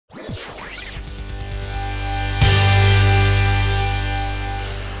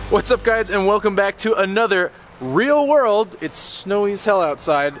What's up, guys, and welcome back to another real world, it's snowy as hell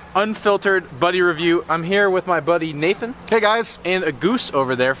outside, unfiltered buddy review. I'm here with my buddy Nathan. Hey guys. And a goose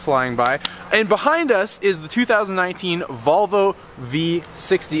over there flying by. And behind us is the 2019 Volvo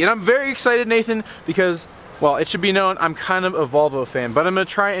V60. And I'm very excited, Nathan, because, well, it should be known I'm kind of a Volvo fan, but I'm going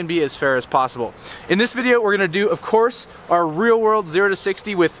to try and be as fair as possible. In this video, we're going to do, of course, our real world 0 to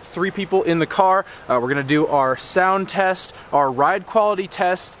 60 with 3 people in the car. We're going to do our sound test, our ride quality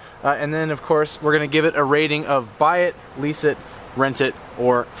test, and then, of course, we're going to give it a rating of buy it, lease it, rent it,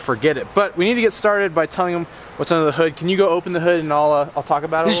 or forget it. But we need to get started by telling them what's under the hood. Can you go open the hood and I'll talk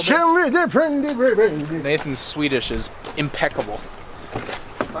about it a little bit? Nathan's Swedish is impeccable.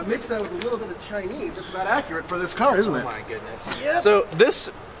 I mixed that with a little bit of Chinese. It's about accurate for this car, isn't it? Oh my goodness. Yep. So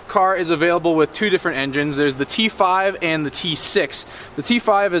this car is available with 2 different engines. There's the T5 and the T6. The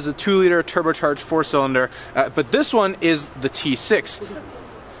T5 is a 2-liter turbocharged 4-cylinder, but this one is the T6.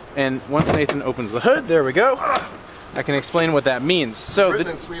 And once Nathan opens the hood, there we go, I can explain what that means. So written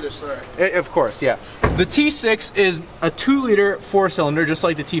in Swedish, sorry. Of course, yeah. The T6 is a 2-liter 4-cylinder, just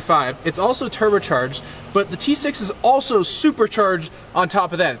like the T5. It's also turbocharged, but the T6 is also supercharged on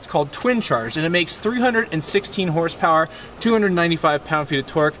top of that. It's called twin charged, and it makes 316 horsepower, 295 pound-feet of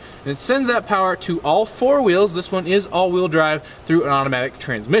torque, and it sends that power to all 4 wheels. This one is all-wheel drive through an automatic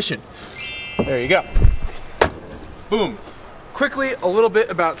transmission. There you go. Boom. Quickly, a little bit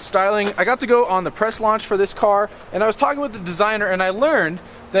about styling. I got to go on the press launch for this car, and I was talking with the designer, and I learned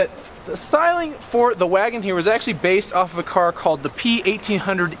that the styling for the Wagon here was actually based off of a car called the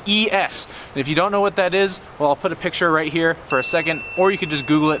P1800ES. And if you don't know what that is, well, I'll put a picture right here for a second, or you could just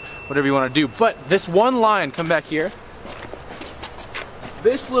Google it, whatever you want to do. But this one line, come back here,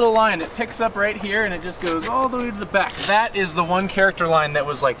 this little line, it picks up right here and it just goes all the way to the back. That is the one character line that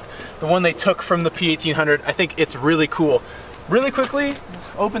was like the one they took from the P1800. I think it's really cool. Really quickly,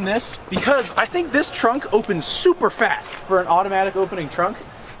 open this, because I think this trunk opens super fast for an automatic opening trunk.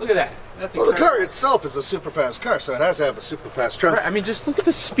 Look at that. That's incredible. Well, the car itself is a super fast car, so it has to have a super fast trunk. Right, I mean, just look at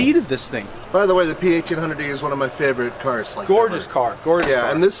the speed of this thing. By the way, the P1800D is one of my favorite cars. Like gorgeous car, gorgeous car.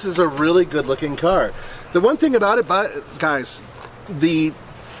 Yeah, and this is a really good looking car. The one thing about it, guys, the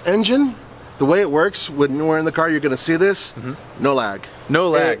engine, the way it works, when we're in the car, you're going to see this, no lag. No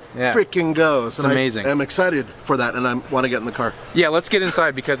lag. It yeah. freaking goes. It's amazing. I'm excited for that, and I want to get in the car. Yeah, let's get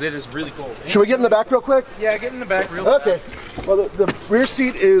inside because it is really cool. Should we get in the back real quick? Yeah, get in the back real fast. Okay. Well, the rear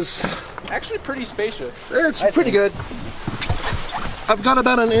seat is actually pretty spacious. It's pretty good. I've got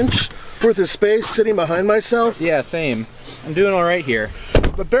about an inch worth of space sitting behind myself. Yeah, same. I'm doing all right here.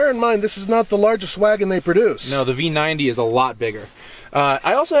 But bear in mind, this is not the largest wagon they produce. No, the V90 is a lot bigger.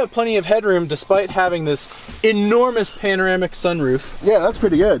 I also have plenty of headroom despite having this enormous panoramic sunroof. Yeah, that's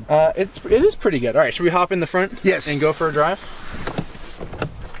pretty good. It is pretty good. All right, should we hop in the front? Yes. And go for a drive?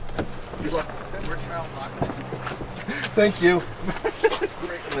 We're child locked. Thank you.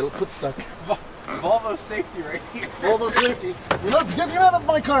 My foot stuck. Volvo safety right here. Volvo safety. You're not getting out of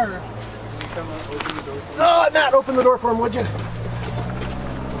my car. Can you come open the door for me? Oh, Matt, open the door for him, would you?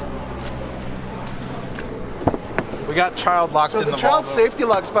 We got child locked in the Volvo. So the child safety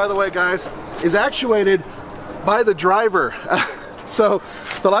locks, by the way, guys, is actuated by the driver. So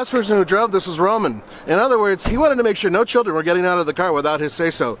the last person who drove this was Roman. In other words, he wanted to make sure no children were getting out of the car without his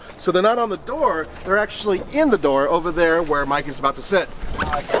say-so. So they're not on the door, they're actually in the door over there where Mike is about to sit.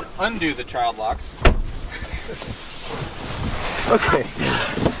 I can undo the child locks. Okay.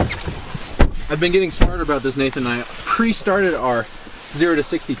 I've been getting smarter about this, Nathan. I pre-started our 0 to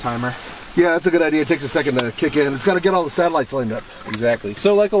 60 timer. Yeah, that's a good idea. It takes a second to kick in. It's got to get all the satellites lined up. Exactly.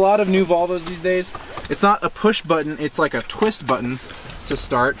 So like a lot of new Volvos these days, it's not a push button, it's like a twist button to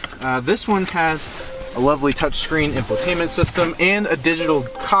start. This one has a lovely touchscreen infotainment system and a digital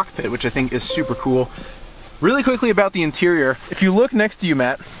cockpit, which I think is super cool. Really quickly about the interior, if you look next to you,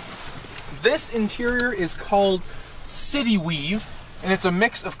 Matt, this interior is called City Weave. And it's a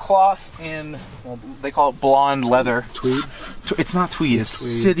mix of cloth and, well, they call it blonde leather. Tweed? It's not tweed, it's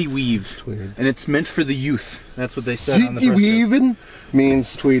tweed. City Weave. Tweed. And it's meant for the youth. That's what they said on the City first Weaving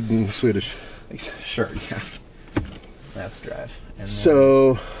means tweed in Swedish. Sure, yeah. That's drive. And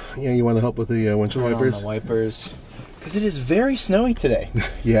so, yeah, you want to help with the windshield wipers? On the wipers. Because it is very snowy today.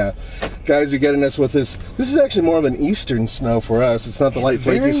 Yeah. Guys, you're getting us with this. This is actually more of an eastern snow for us. It's not the light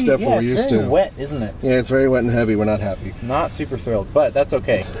flaky stuff we're used to. It's very wet, isn't it? Yeah, it's very wet and heavy. We're not happy. Not super thrilled, but that's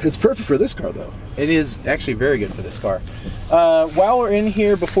okay. It's perfect for this car, though. It is actually very good for this car. While we're in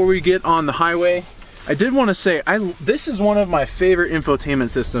here, before we get on the highway, I did want to say, this is one of my favorite infotainment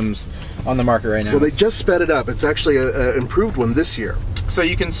systems on the market right now. Well, they just sped it up. It's actually an improved one this year. So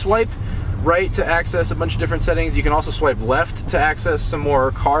you can swipe right to access a bunch of different settings. You can also swipe left to access some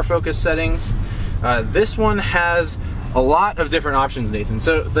more car-focused settings. This one has a lot of different options, Nathan.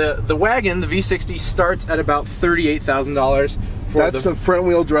 So the Wagon, the V60, starts at about $38,000. That's a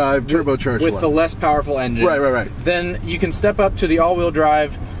front-wheel drive turbocharged with one. the less powerful engine. Right. Then you can step up to the all-wheel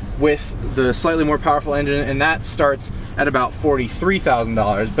drive with the slightly more powerful engine, and that starts at about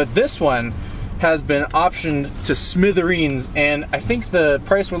 $43,000. But this one has been optioned to smithereens, and I think the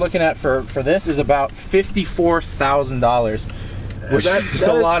price we're looking at for this is about $54,000. Which is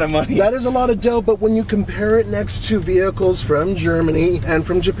a lot of money. That is a lot of dough, but when you compare it next to vehicles from Germany and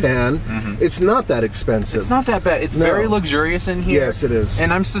from Japan, it's not that expensive. It's not that bad. It's very luxurious in here. Yes, it is.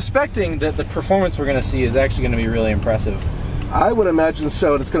 And I'm suspecting that the performance we're going to see is actually going to be really impressive. I would imagine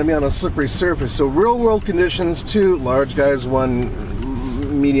so, and it's going to be on a slippery surface. So real world conditions, 2 large guys,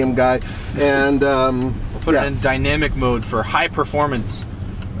 1 medium guy, and we'll put it in dynamic mode for high performance.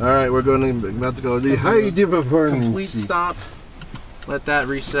 All right, we're about to go the high performance. Complete stop. Let that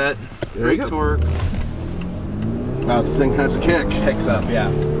reset. There you Brake go. torque. Wow, the thing has a kick. Picks up, yeah.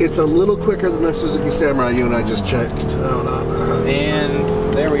 It's a little quicker than the Suzuki Samurai you and I just checked. Hold on. And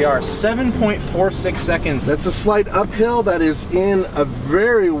there we are, 7.46 seconds. That's a slight uphill that is in a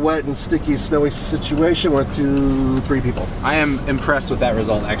very wet and sticky, snowy situation with 2-3 people. I am impressed with that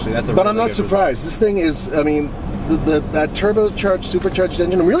result, actually. That's a But really I'm not good surprised. This thing is, I mean, that turbocharged, supercharged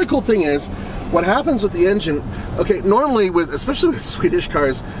engine. The really cool thing is, what happens with the engine, okay, normally especially with Swedish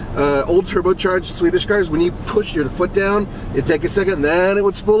cars, old turbocharged Swedish cars, when you push your foot down, it'd take a second, then it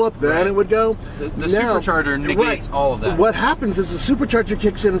would spool up, then it would go. The supercharger negates all of that. What happens is the supercharger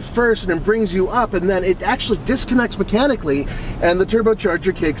kicks in first and it brings you up, and then it actually disconnects mechanically and the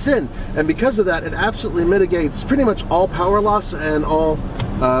turbocharger kicks in. And because of that, it absolutely mitigates pretty much all power loss and all,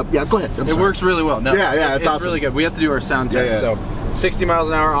 yeah, go ahead. It works really well. No, yeah, it's awesome. Really good. We have to do our sound test. Yeah. So 60 miles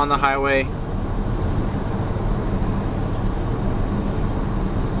an hour on the highway.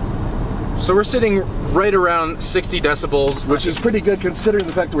 So we're sitting right around 60 decibels. Which is pretty good considering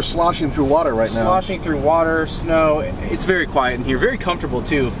the fact that we're sloshing through water right now. Sloshing through water, snow. It's very quiet in here, very comfortable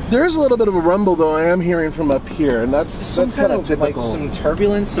too. There is a little bit of a rumble though I am hearing from up here, and that's kind of typical. Like some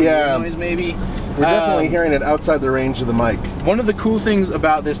turbulence, some wind noise maybe. We're definitely hearing it outside the range of the mic. One of the cool things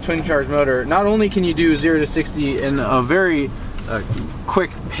about this twin charge motor, not only can you do 0 to 60 in a very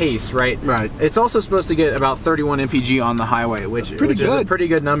quick pace, right? Right. It's also supposed to get about 31 mpg on the highway, which is a pretty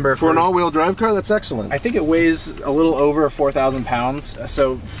good number for an all-wheel drive car. That's excellent. I think it weighs a little over 4,000 pounds.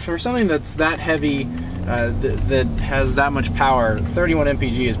 So for something that's that heavy, that has that much power, 31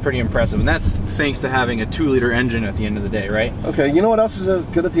 mpg is pretty impressive, and that's thanks to having a 2-liter engine at the end of the day, right? Okay. You know what else is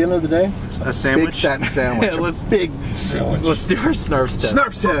good at the end of the day? A sandwich. Big fat sandwich. Big sandwich. Let's do our snarfs test.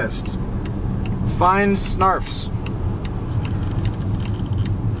 Snarfs test. Find snarfs.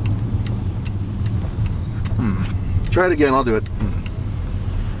 Try it again, I'll do it.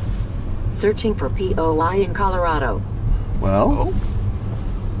 Searching for POI in Colorado. Well?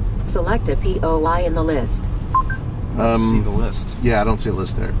 Select a POI in the list. See the list. Yeah, I don't see a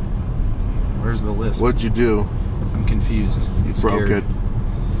list there. Where's the list? What'd you do? I'm confused. You broke it.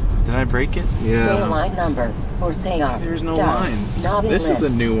 Did I break it? Yeah. Say a line number or say off. There's no line. Not this list,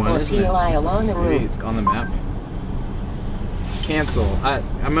 is a new one, or isn't POI it? along the route. Wait, on the map. Cancel.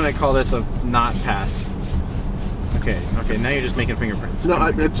 I'm gonna call this a not pass. Okay, now you're just making fingerprints. No,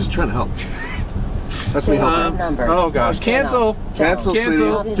 I'm just trying to help. That's me helping. Oh gosh, cancel! Cancel,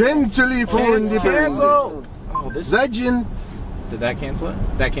 Cancel. Cancel for Cancel! Oh, this... Zajin. Did that cancel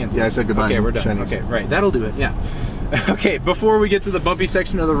it? That canceled. Yeah, I said goodbye. Okay, we're done. Chinese. Okay, right, that'll do it, yeah. Okay, before we get to the bumpy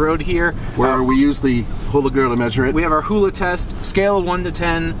section of the road here, where we use the hula girl to measure it, we have our hula test, scale of 1 to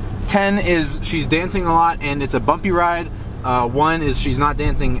 10. 10 is she's dancing a lot and it's a bumpy ride. 1 is she's not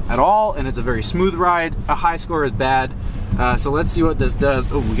dancing at all and it's a very smooth ride. A high score is bad. So let's see what this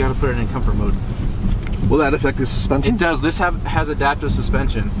does. Oh, we gotta put it in comfort mode. Will that affect the suspension? It does. This has adaptive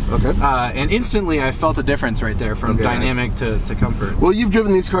suspension. Okay. And instantly I felt a difference right there from dynamic to comfort. Well, you've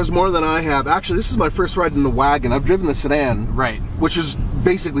driven these cars more than I have. Actually, this is my first ride in the Wagon. I've driven the sedan. Right. Which is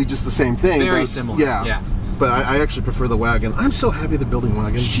basically just the same thing. Very similar. Yeah. But I actually prefer the Wagon. I'm so happy they're building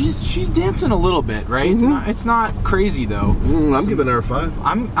wagons. She's dancing a little bit, right? It's not crazy though. I'm giving her a 5.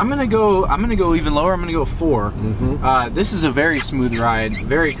 I'm gonna go even lower. I'm gonna go 4. This is a very smooth ride,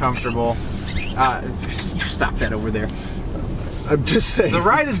 very comfortable. Stop that over there. I'm just saying. The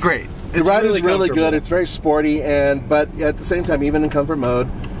ride is great. The ride is really good. It's very sporty, but at the same time, even in comfort mode,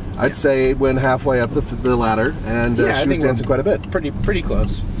 I'd say when halfway up the ladder, and she was dancing quite a bit. Pretty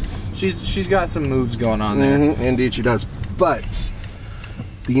close. She's got some moves going on there. Indeed, she does. But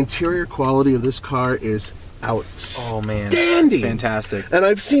The interior quality of this car is outstanding. Oh man, it's fantastic. And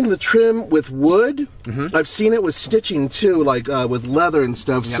I've seen the trim with wood. I've seen it with stitching too, like with leather and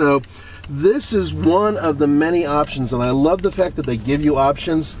stuff. Yep. So this is one of the many options, and I love the fact that they give you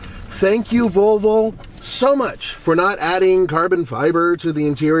options. Thank you, Volvo, so much for not adding carbon fiber to the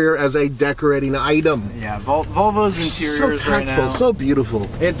interior as a decorating item. Yeah, Volvo's interiors so tactful, right now, so beautiful.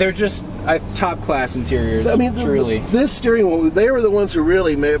 They're just top class interiors. I mean, truly. This steering wheel, they were the ones who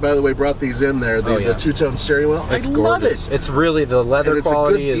really, by the way, brought these in there. The two-tone steering wheel. It's I gorgeous. love it. It's really, the leather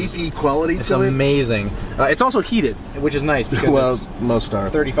quality it's a good is BP quality it's to amazing. It's also heated, which is nice because it's most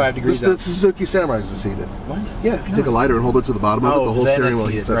are 35 degrees. The Suzuki Samurai's is heated. What? Yeah, if you take a lighter and hold it to the bottom of it, the whole steering wheel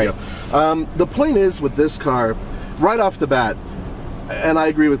heats up. Right. Yeah. The point is with this car, right off the bat, and I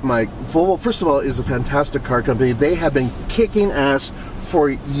agree with Mike, Volvo, first of all, is a fantastic car company. They have been kicking ass for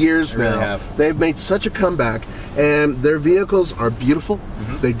years now. Really have. They've made such a comeback, and their vehicles are beautiful.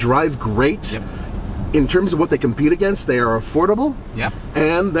 They drive great. Yep. In terms of what they compete against, they are affordable. Yep.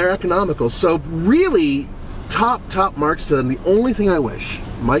 And they're economical. So really, top marks to them. The only thing I wish,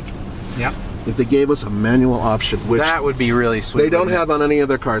 Mike, Yep. if they gave us a manual option, which that would be really sweet. they don't have on any of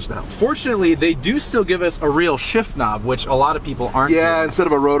their cars now. Fortunately, they do still give us a real shift knob, which a lot of people aren't. Yeah, doing. instead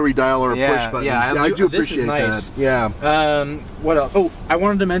of a rotary dial or a push button. Yeah, I do this is appreciate nice. that. Yeah. What else? Oh, I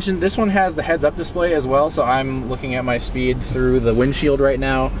wanted to mention this one has the heads-up display as well, so I'm looking at my speed through the windshield right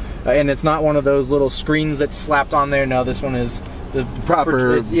now, and it's not one of those little screens that's slapped on there. No, this one is the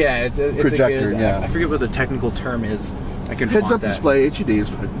proper it's projector. a good, yeah. I forget what the technical term is. I can Heads-up that. display, HUD is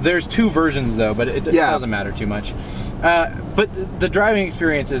fine. There's two versions though, but it doesn't matter too much. But the driving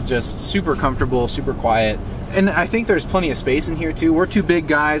experience is just super comfortable, super quiet, and I think there's plenty of space in here too. We're two big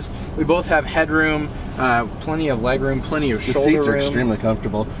guys. We both have headroom, plenty of legroom, plenty of shoulder room. The seats are extremely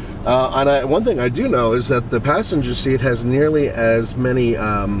comfortable. And one thing I do know is that the passenger seat has nearly as many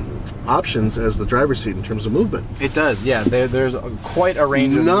options as the driver's seat in terms of movement. It does, yeah. There's quite a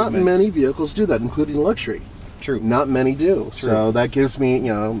range of Not movement. many vehicles do that, including luxury. True. Not many do. True. So that gives me,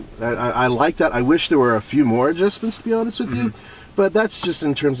 you know, I like that. I wish there were a few more adjustments, to be honest with you. But that's just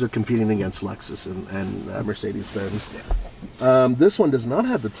in terms of competing against Lexus and Mercedes-Benz. This one does not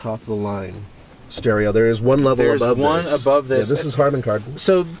have the top of the line stereo. There is one level above this. There's one above this. Yeah, this is Harman Kardon.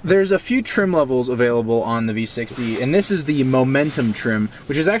 So there's a few trim levels available on the V60, and this is the Momentum trim,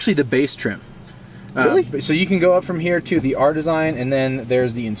 which is actually the base trim. Really? So you can go up from here to the R Design, and then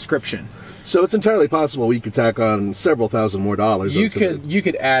there's the Inscription. So it's entirely possible we could tack on several thousand more dollars. You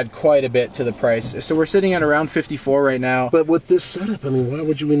could add quite a bit to the price. So we're sitting at around 54 right now. But with this setup, I mean, why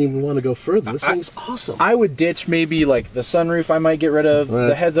would you even want to go further? This thing's awesome. I would ditch maybe like the sunroof. I might get rid of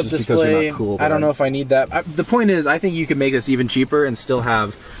the heads-up display. Cool, I don't know if I need that. The point is, I think you could make this even cheaper and still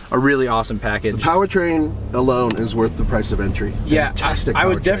have a really awesome package. The powertrain alone is worth the price of entry. Yeah, Fantastic. I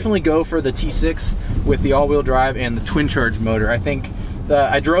would definitely go for the T6 with the all-wheel drive and the twin-charge motor. I think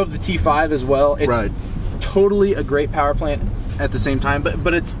I drove the T5 as well. It's totally a great power plant at the same time,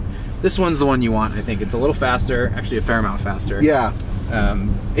 but this one's the one you want. I think it's a little faster, actually a fair amount faster. Yeah.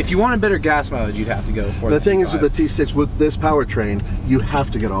 If you want a better gas mileage, you'd have to go for the thing T5. is with the T6, with this powertrain, you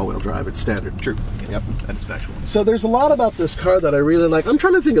have to get all-wheel drive. It's standard. True. Yes. Yep. That is factual. So there's a lot about this car that I really like. I'm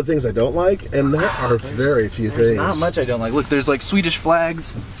trying to think of things I don't like, and there are very few things. There's not much I don't like. Look, there's like Swedish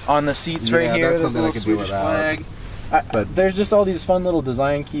flags on the seats right here. That's There's a something I little could do Swedish without. flag. But there's just all these fun little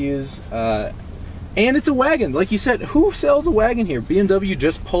design cues. And it's a wagon, like you said. Who sells a wagon here? BMW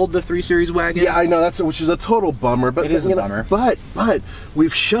just pulled the 3 Series wagon. Yeah, I know, which is a total bummer. But it is a bummer. But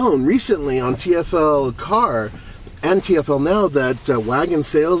we've shown recently on TFL Car and TFLnow that wagon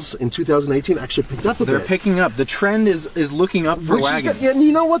sales in 2018 actually picked up a bit. They're picking up. The trend is looking up for wagons. And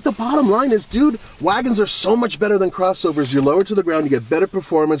you know what? The bottom line is, dude, wagons are so much better than crossovers. You're lower to the ground, you get better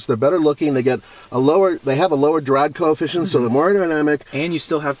performance, they're better looking, they have a lower drag coefficient, so they're more aerodynamic. And you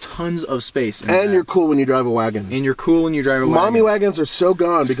still have tons of space. And you're cool when you drive a wagon. Mommy wagons are so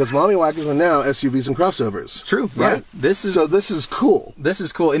gone because mommy wagons are now SUVs and crossovers. It's true, right? Yeah. This is cool. This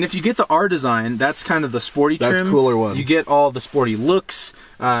is cool. And if you get the R Design, that's kind of the sporty trim. That's cooler one. You get all the sporty looks.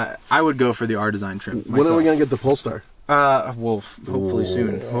 I would go for the R Design trim myself. When are we going to get the Polestar? Well, hopefully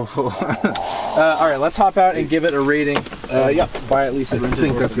soon. All right, let's hop out and give it a rating. Yeah. By at least I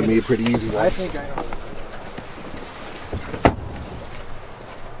think that's going to be a pretty easy one. I think I know.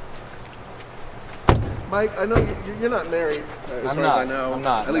 Mike, I know you're not married, as far as I know. I'm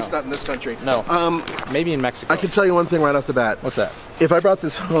not. At least not in this country. No. Maybe in Mexico. I can tell you one thing right off the bat. What's that? If I brought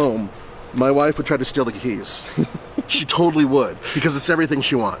this home, my wife would try to steal the keys. she totally would, because it's everything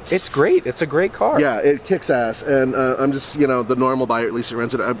she wants. It's great. It's a great car. Yeah, it kicks ass, and I'm just, you know, the normal buyer, at least who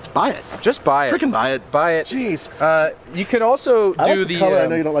rents it, buy it. Just buy it. Freaking buy it. Buy it. Jeez. You can also I do like the color. I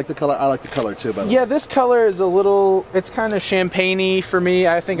know you don't like the color. I like the color too, by the way. Yeah, this color is a little, it's kind of champagne-y for me.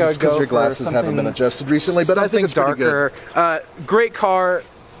 I think I would go because your glasses for haven't been adjusted recently, but I think it's darker. pretty good. Great car,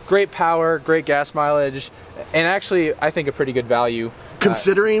 great power, great gas mileage, and actually, I think a pretty good value.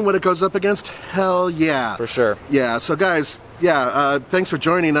 Considering what it goes up against, hell yeah. For sure. Yeah, so guys, thanks for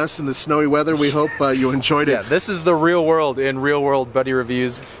joining us in the snowy weather. We hope you enjoyed it. Yeah, this is the real world in real world buddy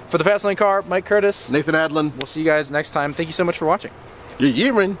reviews. For the Fast Lane Car, Mike Curtis. Nathan Adlin. We'll see you guys next time. Thank you so much for watching. You're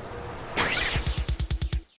Yearman.